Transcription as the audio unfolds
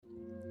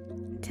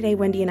Today,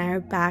 Wendi and I are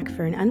back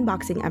for an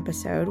unboxing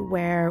episode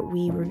where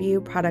we review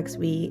products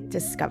we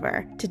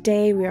discover.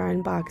 Today, we are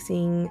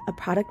unboxing a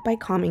product by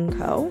Calming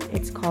Co.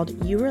 It's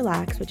called You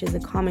Relax, which is a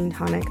calming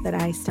tonic that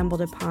I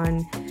stumbled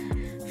upon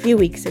a few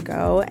weeks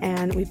ago,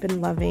 and we've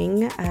been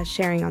loving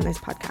sharing on this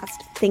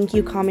podcast. Thank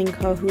you, Calming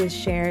Co., who has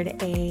shared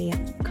a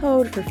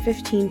code for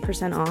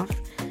 15% off,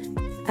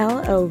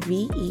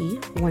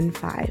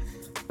 LOVE15.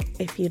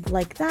 If you'd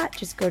like that,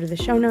 just go to the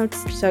show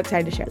notes. So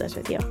excited to share this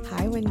with you.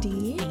 Hi,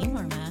 Wendi. Hey,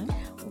 Norma.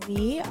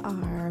 We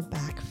are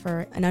back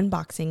for an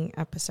unboxing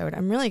episode.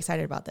 I'm really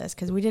excited about this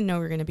because we didn't know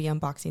we were going to be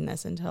unboxing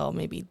this until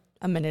maybe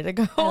a minute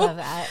ago. I love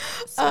that.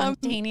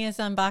 Spontaneous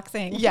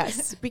unboxing.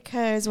 Yes,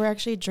 because we're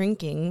actually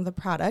drinking the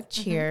product.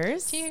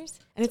 Cheers. Cheers.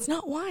 And it's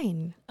not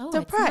wine. Oh,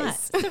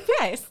 surprise. It's not.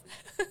 Surprise.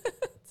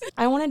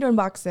 I wanted to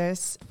unbox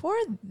this for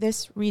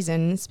this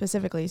reason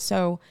specifically.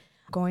 So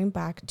going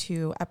back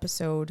to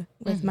episode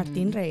with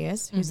Martin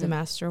Reyes, who's the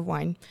master of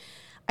wine,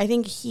 I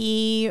think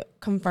he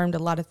confirmed a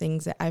lot of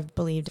things that I've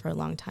believed for a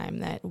long time,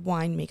 that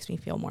wine makes me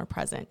feel more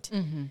present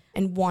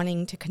and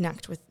wanting to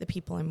connect with the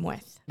people I'm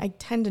with. I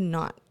tend to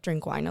not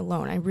drink wine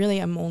alone. I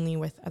really am only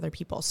with other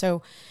people.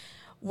 So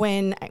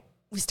when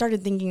we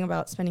started thinking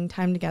about spending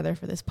time together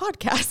for this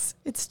podcast,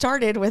 it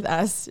started with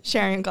us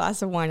sharing a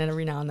glass of wine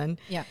every now and then.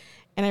 Yeah.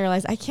 And I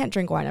realized I can't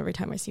drink wine every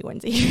time I see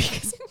Wendi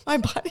because my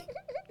body...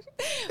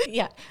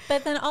 Yeah.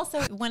 But then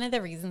also one of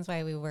the reasons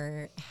why we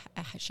were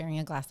sharing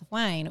a glass of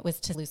wine was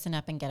to loosen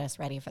up and get us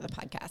ready for the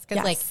podcast.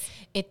 Because like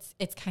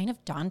it's kind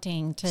of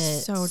daunting to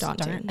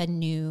start a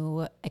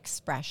new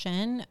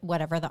expression,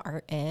 whatever the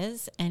art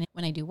is. And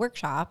when I do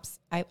workshops,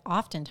 I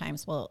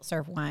oftentimes will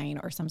serve wine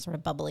or some sort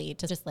of bubbly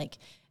to just like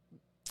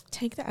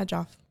take the edge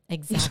off.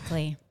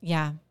 Exactly.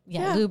 Yeah.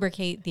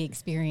 Lubricate the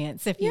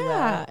experience, if you will.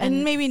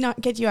 And maybe not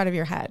get you out of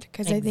your head.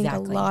 Because I think a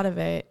lot of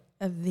it,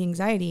 of the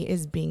anxiety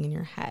is being in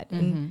your head.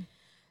 And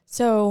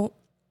so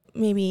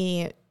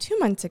maybe 2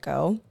 months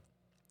ago,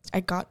 I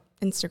got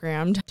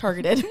Instagrammed,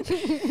 targeted,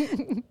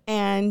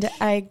 and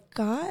I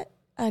got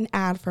an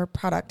ad for a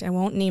product. I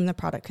won't name the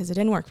product because it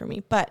didn't work for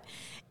me, but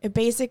it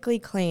basically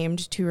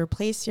claimed to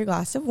replace your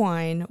glass of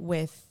wine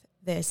with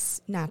this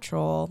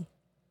natural,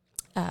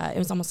 it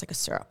was almost like a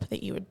syrup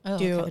that you would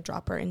do a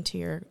dropper into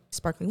your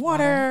sparkling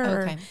water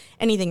or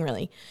anything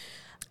really.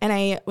 And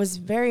I was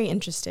very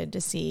interested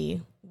to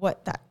see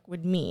what that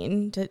would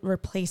mean to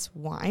replace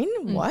wine.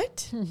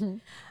 What?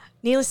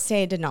 Needless to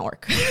say, it did not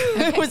work.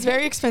 It was a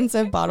very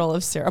expensive bottle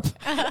of syrup,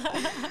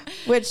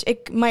 which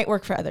it might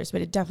work for others,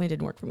 but it definitely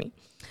didn't work for me.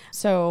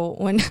 So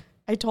when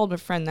I told a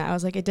friend that, I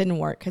was like, it didn't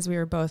work because we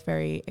were both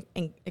very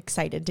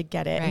excited to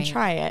get it and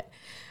try it.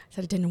 I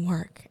said, it didn't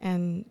work.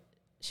 And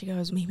she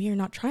goes, maybe you're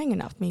not trying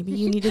enough. Maybe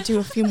you need to do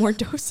a few more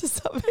doses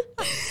of it.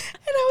 And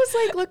I was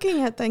like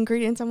looking at the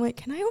ingredients. I'm like,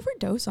 can I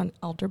overdose on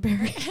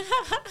elderberry?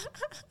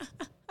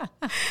 I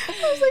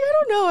was like, I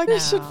don't know. I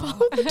just should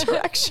follow the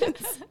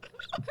directions.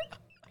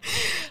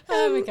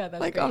 Oh my God. That's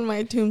like great. On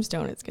my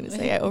tombstone, it's going to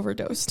say I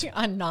overdosed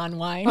on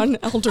non-wine. On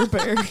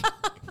elderberry.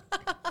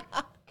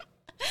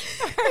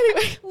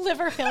 Anyway.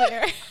 Liver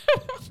failure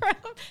from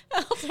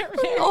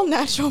elderberry. All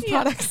natural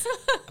products.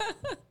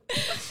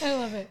 I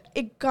love it.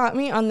 It got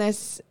me on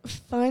this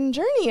fun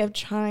journey of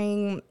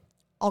trying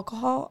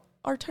alcohol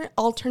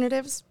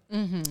alternatives,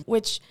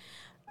 which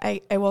I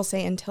will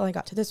say until I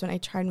got to this one, I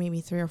tried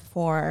maybe 3 or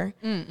 4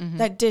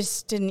 that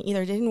just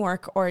didn't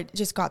work or it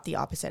just got the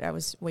opposite. I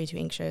was way too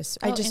anxious.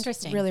 I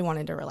just really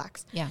wanted to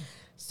relax. Yeah.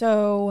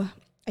 So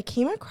I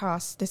came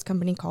across this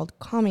company called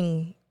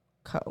Calming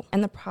Co.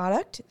 And the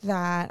product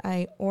that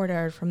I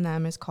ordered from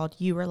them is called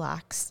You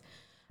Relax.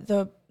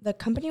 The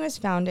company was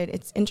founded,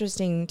 it's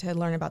interesting to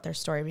learn about their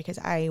story because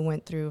I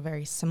went through a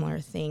very similar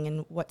thing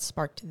and what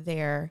sparked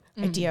their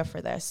idea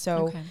for this.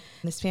 So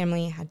this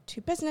family had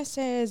 2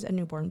 businesses, a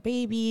newborn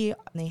baby.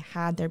 And they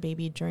had their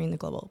baby during the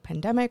global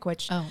pandemic,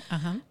 which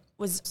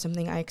was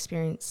something I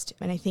experienced.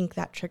 And I think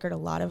that triggered a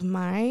lot of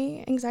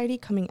my anxiety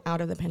coming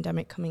out of the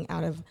pandemic, coming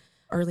out of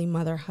early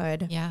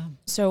motherhood. Yeah.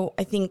 So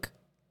I think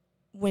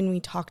when we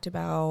talked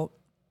about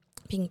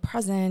being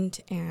present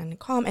and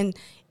calm and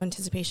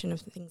anticipation of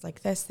things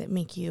like this that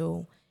make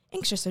you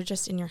anxious or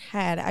just in your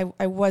head,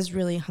 I was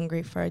really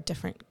hungry for a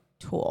different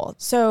tool.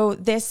 So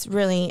this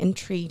really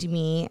intrigued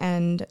me.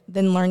 And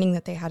then learning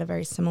that they had a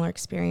very similar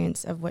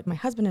experience of what my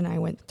husband and I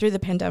went through the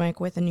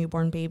pandemic with a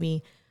newborn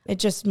baby, it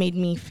just made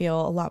me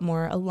feel a lot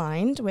more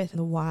aligned with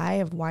the why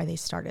of why they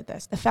started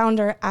this. The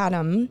founder,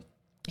 Adam,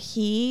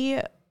 he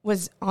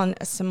was on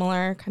a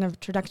similar kind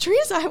of trajectory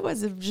as I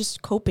was of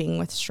just coping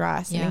with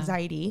stress and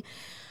anxiety.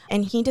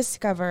 And he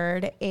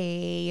discovered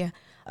a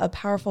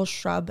powerful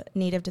shrub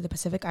native to the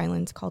Pacific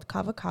Islands called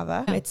kava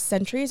kava. It's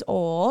centuries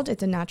old.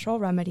 It's a natural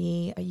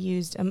remedy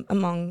used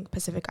among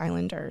Pacific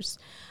Islanders.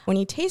 When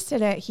he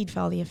tasted it, he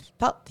felt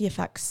the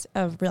effects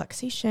of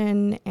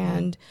relaxation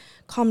and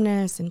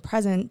calmness and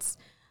presence.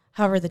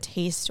 However, the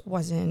taste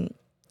wasn't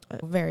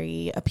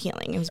very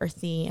appealing. It was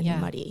earthy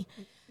and muddy.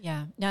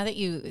 Yeah. Now that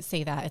you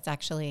say that, it's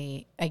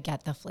actually, I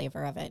get the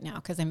flavor of it now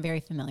because I'm very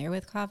familiar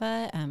with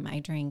kava. I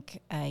drink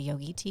a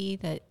yogi tea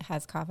that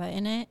has kava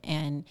in it,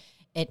 and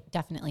it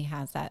definitely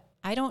has that.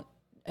 I don't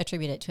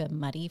attribute it to a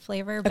muddy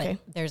flavor, but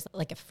there's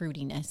like a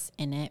fruitiness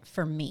in it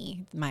for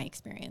me, my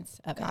experience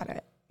of it. Got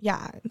it.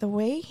 Yeah. The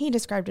way he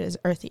described it is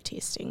earthy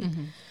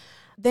tasting.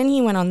 Then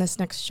he went on this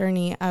next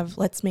journey of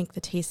let's make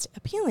the taste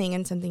appealing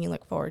and something you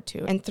look forward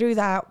to. And through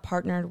that,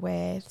 partnered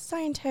with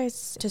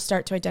scientists to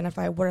start to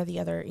identify what are the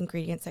other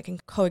ingredients that can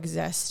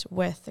coexist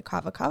with the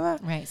kava kava.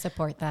 Right.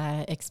 Support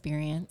that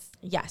experience.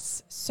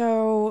 Yes.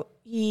 So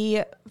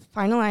he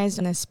finalized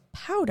on this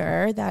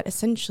powder that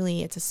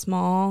essentially it's a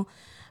small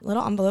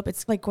little envelope.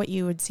 It's like what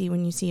you would see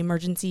when you see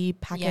emergency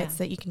packets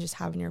that you can just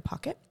have in your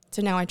pocket.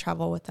 So now I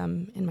travel with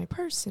them in my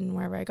purse and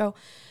wherever I go.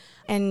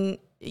 And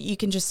you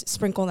can just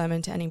sprinkle them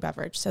into any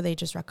beverage. So they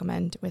just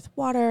recommend with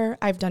water.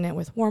 I've done it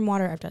with warm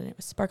water. I've done it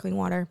with sparkling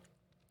water.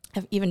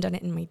 I've even done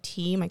it in my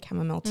tea, my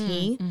chamomile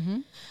tea.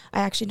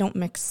 I actually don't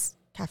mix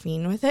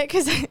caffeine with it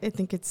because I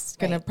think it's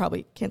going to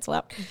probably cancel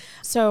out.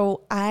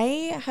 So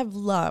I have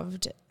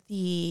loved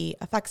the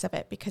effects of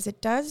it because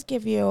it does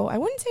give you, I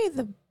wouldn't say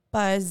the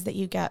buzz that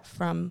you get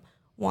from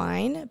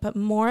wine, but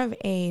more of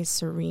a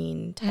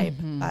serene type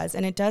buzz.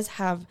 And it does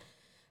have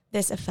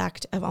this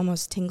effect of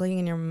almost tingling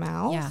in your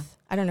mouth. Yeah.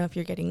 I don't know if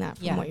you're getting that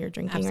from what you're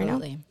drinking right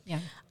now. Yeah.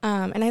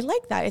 And I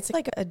like that. It's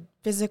like a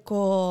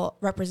physical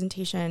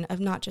representation of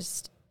not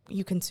just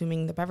you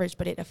consuming the beverage,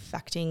 but it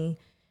affecting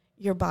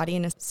your body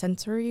in a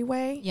sensory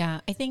way.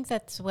 Yeah. I think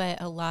that's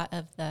what a lot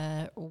of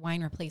the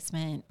wine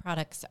replacement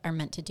products are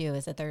meant to do,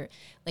 is that they're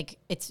like,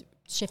 it's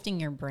shifting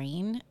your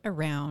brain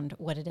around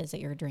what it is that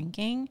you're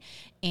drinking.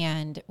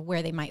 And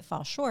where they might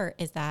fall short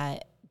is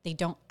that they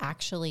don't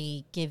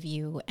actually give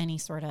you any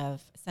sort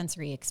of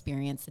sensory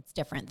experience that's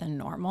different than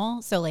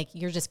normal. So like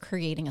you're just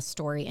creating a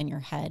story in your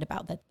head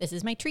about that this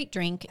is my treat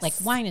drink, like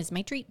wine is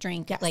my treat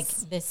drink, like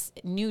this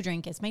new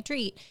drink is my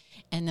treat,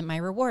 and then my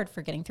reward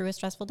for getting through a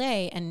stressful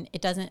day. And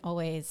it doesn't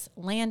always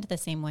land the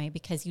same way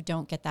because you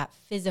don't get that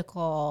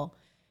physical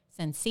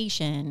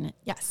sensation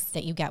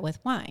that you get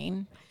with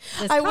wine.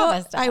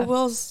 I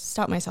will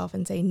stop myself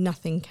and say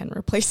nothing can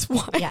replace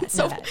wine. Yeah,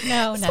 so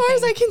no, as far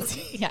as I can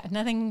see. Yeah,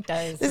 nothing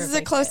does. This is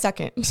a close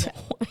second.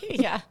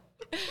 Yeah.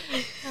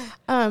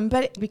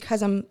 But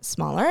because I'm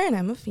smaller and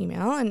I'm a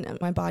female and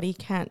my body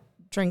can't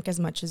drink as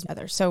much as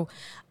others. So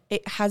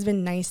it has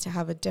been nice to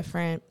have a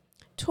different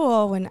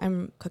tool when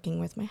I'm cooking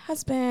with my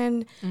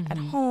husband at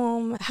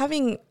home,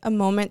 having a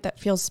moment that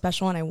feels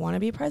special and I want to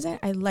be present.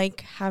 I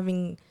like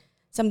having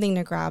something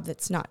to grab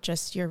that's not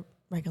just your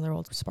regular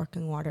old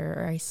sparkling water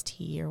or iced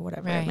tea or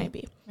whatever it might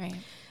be. Right.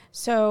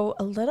 So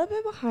a little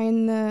bit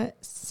behind the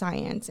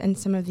science and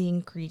some of the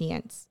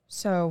ingredients.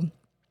 So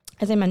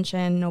as I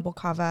mentioned, Noble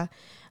Kava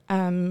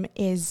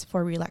is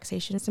for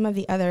relaxation. Some of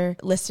the other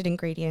listed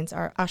ingredients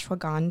are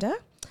ashwagandha,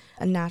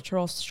 a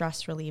natural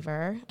stress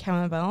reliever,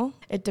 chamomile,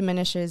 it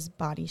diminishes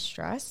body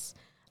stress,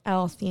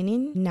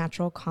 L-theanine,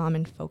 natural calm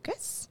and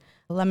focus,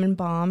 lemon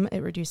balm, it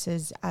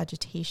reduces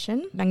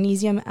agitation,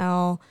 magnesium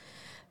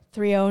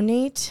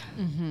L-threonate,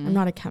 I'm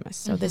not a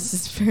chemist, so this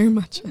is very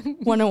much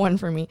 101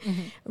 for me,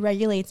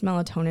 regulates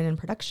melatonin and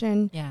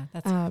production. Yeah,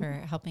 that's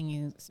for helping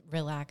you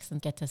relax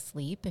and get to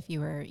sleep if you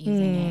were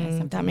using it as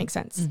something. That makes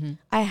sense.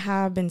 I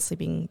have been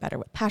sleeping better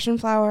with passion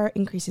flower,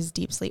 increases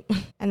deep sleep,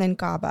 and then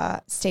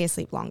GABA, stay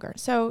asleep longer.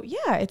 So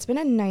yeah, it's been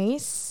a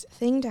nice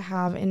thing to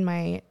have in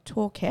my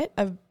toolkit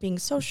of being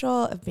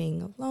social, of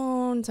being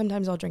alone.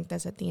 Sometimes I'll drink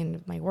this at the end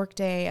of my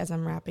workday as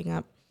I'm wrapping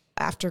up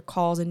after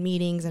calls and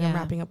meetings and I'm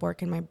wrapping up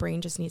work and my brain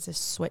just needs to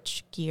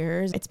switch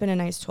gears. It's been a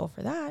nice tool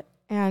for that.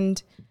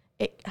 And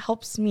it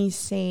helps me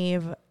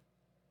save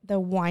the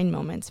wine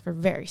moments for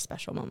very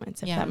special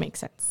moments, if that makes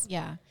sense.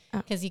 Yeah.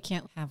 Because you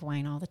can't have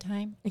wine all the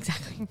time.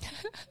 Exactly.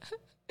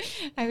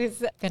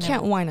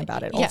 Can't whine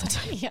about it all the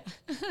time.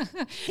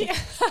 Yeah.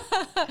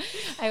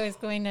 I was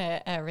going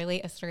to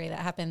relate a story that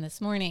happened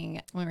this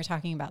morning when we were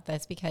talking about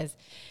this, because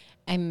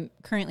I'm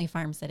currently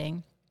farm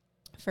sitting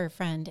for a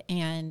friend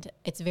and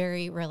it's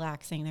very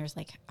relaxing. There's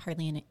like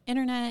hardly any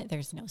internet.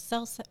 There's no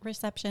cell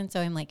reception. So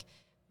I'm like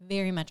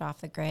very much off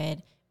the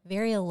grid,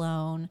 very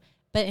alone,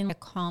 but in a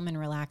calm and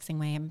relaxing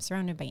way. I'm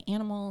surrounded by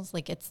animals.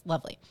 Like it's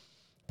lovely,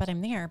 but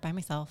I'm there by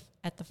myself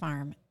at the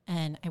farm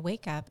and I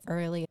wake up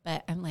early,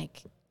 but I'm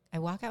like, I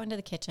walk out into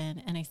the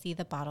kitchen and I see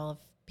the bottle of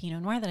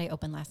Pinot Noir that I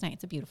opened last night.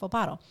 It's a beautiful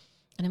bottle.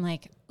 And I'm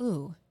like,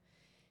 ooh,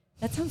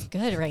 that sounds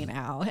good right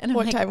now. And I'm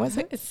what like, time was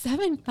it? It's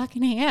 7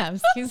 fucking a.m.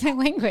 Excuse my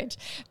language.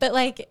 But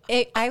like,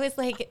 I was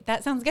like,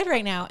 that sounds good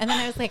right now. And then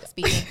I was like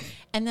speaking.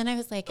 And then I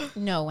was like,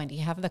 no, Wendy,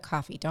 have the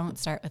coffee. Don't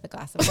start with a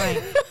glass of wine.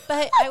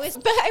 But I was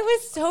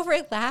so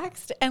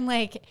relaxed and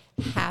like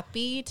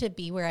happy to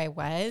be where I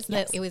was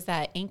that it was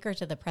that anchor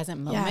to the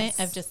present moment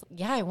of just,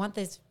 I want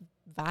this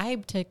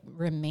vibe to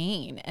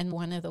remain. And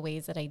one of the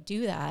ways that I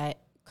do that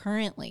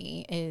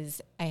currently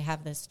is I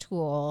have this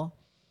tool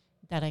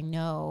that I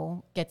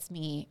know gets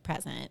me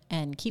present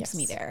and keeps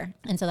me there.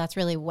 And so that's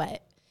really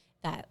what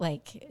that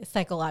like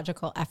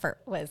psychological effort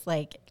was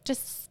like,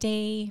 just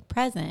stay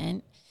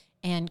present.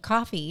 And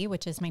coffee,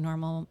 which is my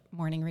normal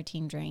morning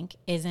routine drink,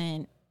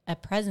 isn't a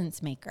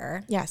presence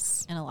maker.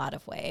 Yes. In a lot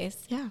of ways.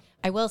 Yeah.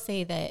 I will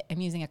say that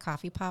I'm using a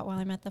coffee pot while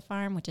I'm at the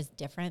farm, which is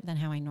different than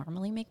how I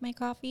normally make my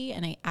coffee.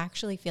 And I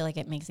actually feel like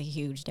it makes a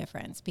huge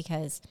difference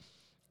because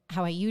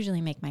how I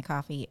usually make my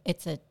coffee,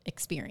 it's an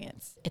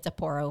experience. It's a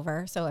pour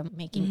over. So I'm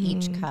making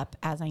each cup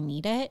as I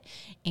need it.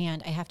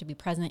 And I have to be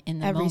present in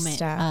the Every moment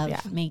step,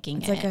 of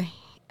making it's it. Like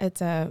it's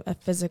a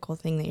physical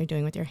thing that you're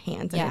doing with your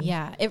hands. Yeah,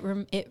 yeah.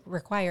 It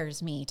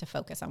requires me to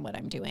focus on what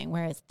I'm doing.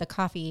 Whereas the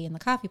coffee in the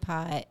coffee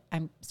pot,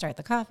 I start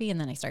the coffee and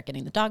then I start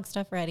getting the dog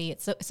stuff ready.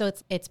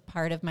 It's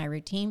part of my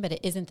routine, but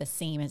it isn't the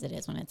same as it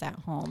is when it's at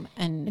home.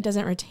 And it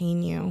doesn't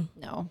retain you.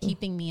 No,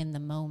 keeping me in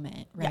the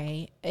moment,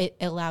 right? Yeah. It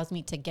allows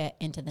me to get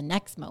into the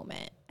next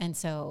moment. And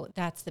so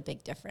that's the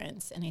big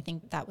difference. And I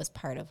think that was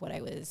part of what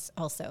I was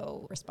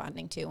also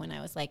responding to when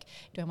I was like,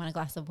 do I want a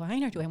glass of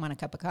wine or do I want a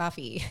cup of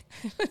coffee?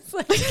 It's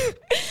like,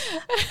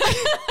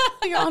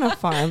 you're on a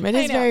farm. It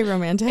is very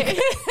romantic.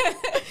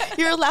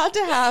 You're allowed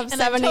to have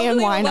 7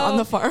 a.m. wine on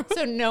the farm.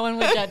 So no one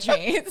would judge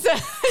me.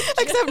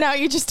 Except now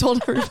you just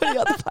told everybody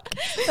on the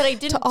podcast. But I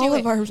didn't to all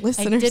of our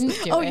listeners. I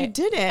didn't do it. You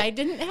didn't? I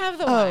didn't have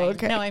the wine.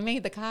 Okay. No, I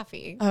made the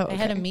coffee. Okay. I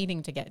had a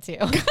meeting to get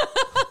to.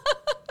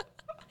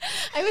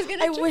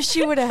 I wish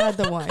you would have had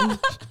the wine.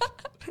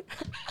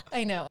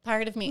 I know.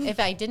 Part of me, if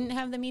I didn't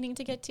have the meeting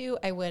to get to,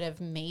 I would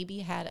have maybe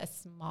had a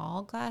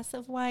small glass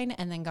of wine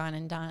and then gone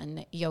and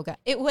done yoga.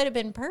 It would have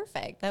been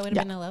perfect. That would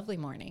have been a lovely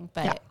morning.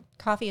 But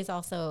coffee is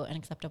also an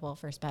acceptable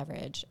first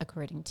beverage,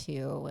 according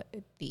to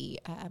the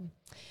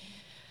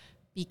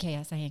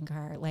BKS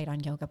Iyengar Light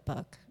on Yoga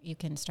book. You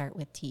can start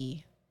with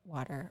tea,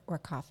 water, or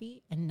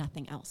coffee and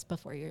nothing else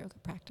before your yoga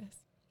practice.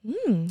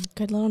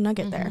 Good little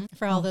nugget there.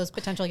 For all those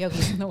potential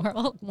yogis in the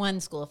world. One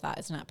school of thought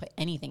is to not put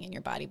anything in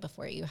your body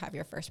before you have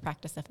your first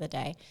practice of the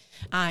day.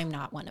 I'm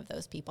not one of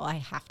those people. I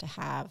have to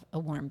have a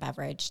warm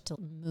beverage to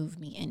move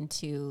me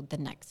into the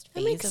next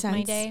phase of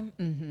my day.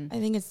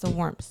 I think it's the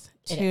warmth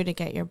too, to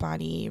get your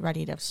body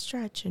ready to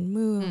stretch and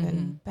move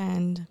and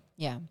bend.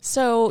 Yeah.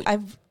 So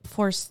I've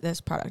forced this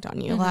product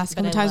on you. Last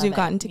couple times we've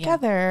gotten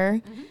together.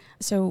 Yeah.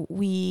 So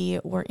we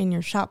were in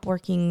your shop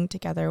working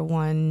together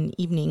one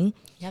evening.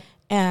 Yep.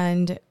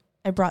 And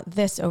I brought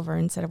this over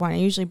instead of wine. I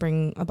usually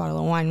bring a bottle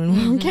of wine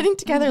when we're getting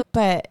together.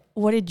 But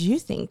what did you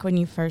think when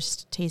you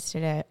first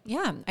tasted it?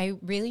 Yeah, I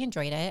really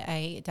enjoyed it.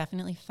 I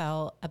definitely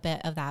felt a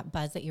bit of that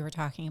buzz that you were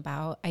talking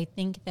about. I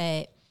think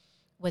that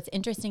what's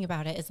interesting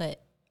about it is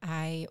that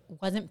I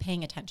wasn't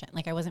paying attention.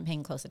 Like I wasn't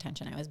paying close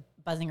attention. I was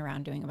buzzing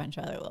around doing a bunch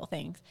of other little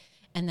things.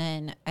 And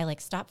then I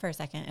stopped for a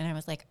second and I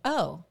was like,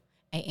 oh,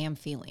 I am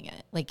feeling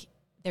it. Like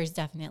there's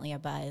definitely a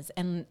buzz.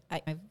 And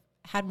I've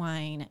had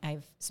wine.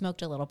 I've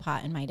smoked a little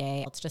pot in my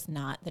day. It's just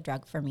not the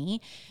drug for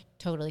me.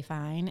 Totally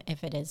fine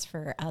if it is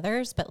for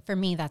others. But for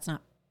me, that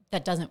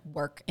doesn't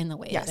work in the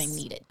way that I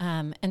need it.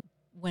 And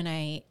when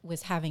I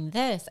was having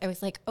this, I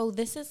was like, oh,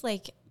 this is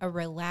like a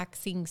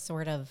relaxing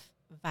sort of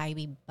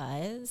vibey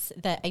buzz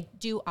that I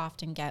do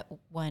often get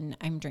when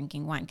I'm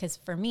drinking wine. Because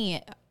for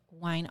me,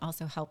 wine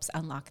also helps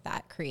unlock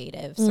that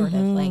creative sort of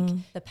like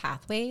the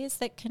pathways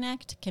that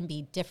connect can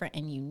be different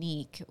and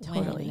unique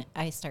when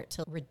I start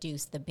to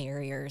reduce the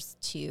barriers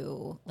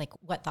to like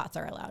what thoughts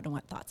are allowed and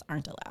what thoughts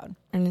aren't allowed.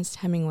 Ernest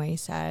Hemingway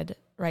said,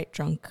 write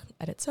drunk,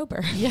 edit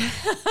sober. Yeah.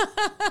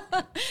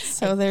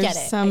 So there's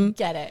some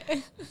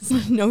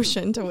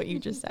notion to what you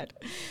just said.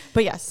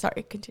 But yes,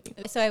 sorry,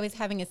 continue. So I was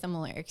having a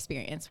similar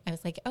experience. I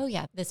was like, oh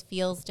yeah, this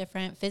feels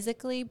different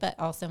physically, but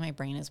also my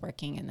brain is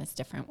working in this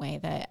different way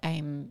that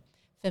I'm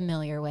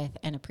familiar with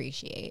and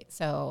appreciate.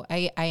 So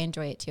I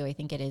enjoy it too. I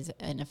think it is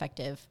an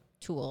effective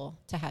tool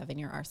to have in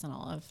your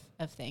arsenal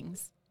of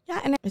things.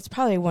 Yeah, and it's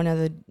probably one of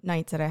the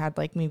nights that I had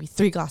like maybe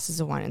 3 glasses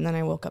of wine and then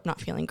I woke up not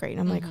feeling great.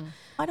 And I'm like,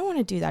 I don't want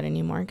to do that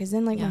anymore because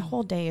then like my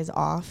whole day is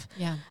off.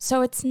 Yeah.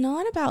 So it's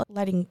not about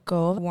letting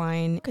go of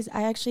wine because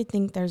I actually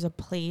think there's a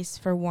place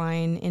for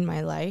wine in my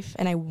life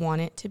and I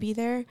want it to be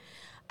there.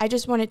 I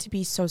just want it to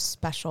be so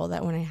special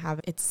that when I have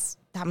it, it's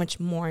that much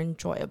more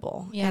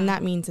enjoyable. Yeah. And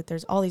that means that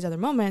there's all these other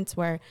moments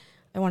where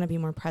I want to be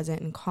more present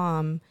and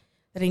calm,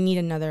 that I need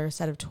another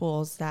set of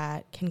tools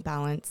that can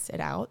balance it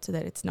out so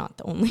that it's not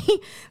the only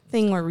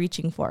thing we're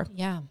reaching for.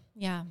 Yeah.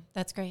 Yeah.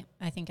 That's great.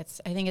 I think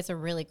it's a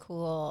really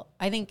cool,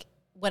 I think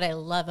what I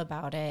love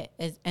about it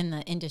is, and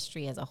the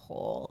industry as a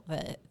whole,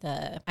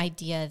 the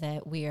idea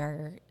that we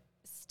are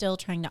still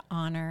trying to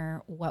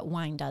honor what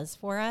wine does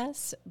for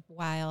us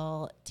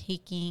while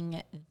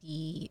taking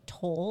the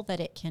toll that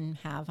it can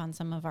have on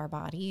some of our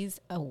bodies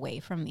away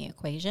from the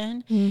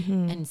equation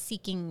and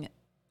seeking,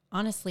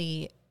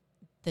 honestly,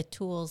 the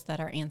tools that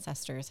our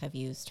ancestors have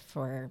used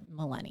for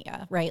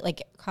millennia, right?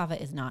 Like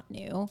kava is not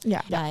new,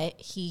 but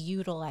he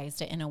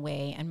utilized it in a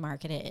way and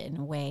marketed it in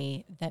a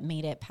way that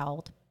made it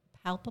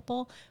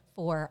palpable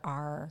for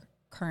our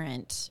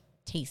current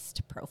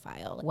taste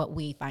profile, what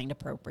we find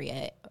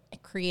appropriate.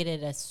 It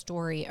created a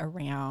story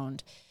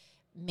around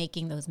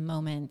making those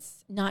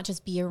moments not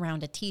just be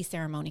around a tea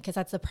ceremony, because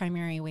that's the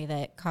primary way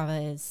that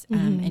kava is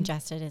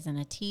ingested, is in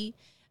a tea.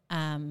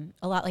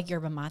 A lot like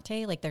yerba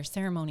mate, like there's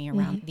ceremony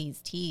around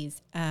these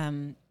teas.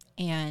 And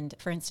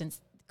for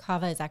instance,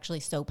 Kava is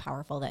actually so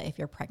powerful that if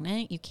you're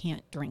pregnant, you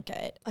can't drink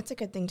it. That's a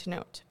good thing to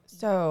note.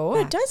 So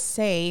it does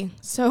say,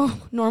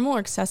 normal or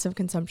excessive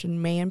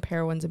consumption may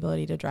impair one's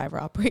ability to drive or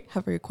operate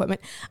heavy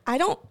equipment. I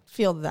don't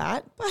feel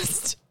that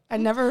buzzed. I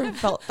never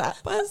felt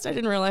that buzzed. I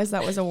didn't realize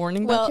that was a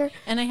warning back here.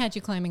 And I had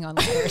you climbing on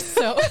ladders,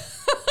 so.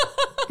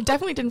 I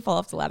definitely didn't fall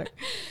off the ladder.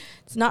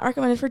 It's not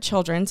recommended for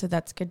children, so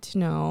that's good to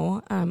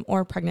know,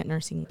 or pregnant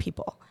nursing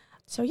people.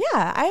 So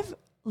yeah, I've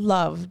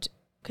loved,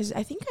 because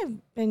I think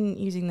I've been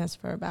using this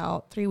for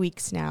about 3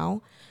 weeks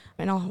now,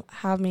 and I'll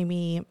have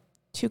maybe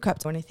 2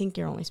 cups when I think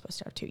you're only supposed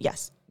to have 2.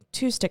 Yes,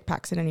 2 stick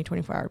packs in any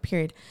 24-hour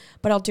period,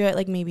 but I'll do it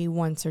like maybe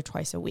once or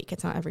twice a week.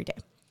 It's not every day.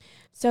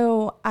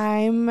 So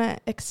I'm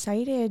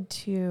excited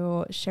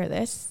to share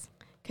this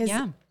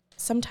because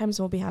sometimes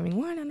we'll be having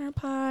one on our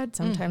pod.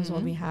 Sometimes we'll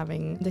be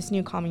having this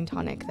new calming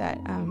tonic that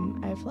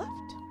I've left.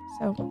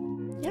 So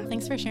yeah.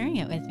 Thanks for sharing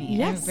it with me.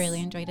 Yes. I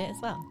really enjoyed it as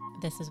well.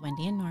 This is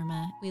Wendi and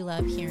Norma. We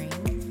love hearing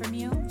from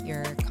you,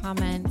 your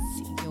comments,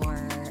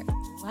 your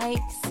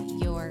likes,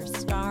 your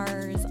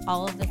stars,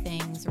 all of the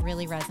things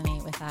really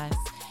resonate with us.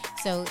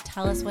 So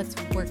tell us what's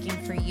working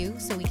for you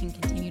so we can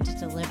continue to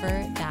deliver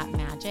that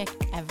magic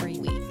every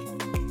week.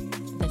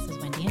 This is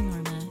Wendi and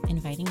Norma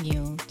inviting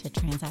you to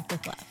transact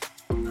with love.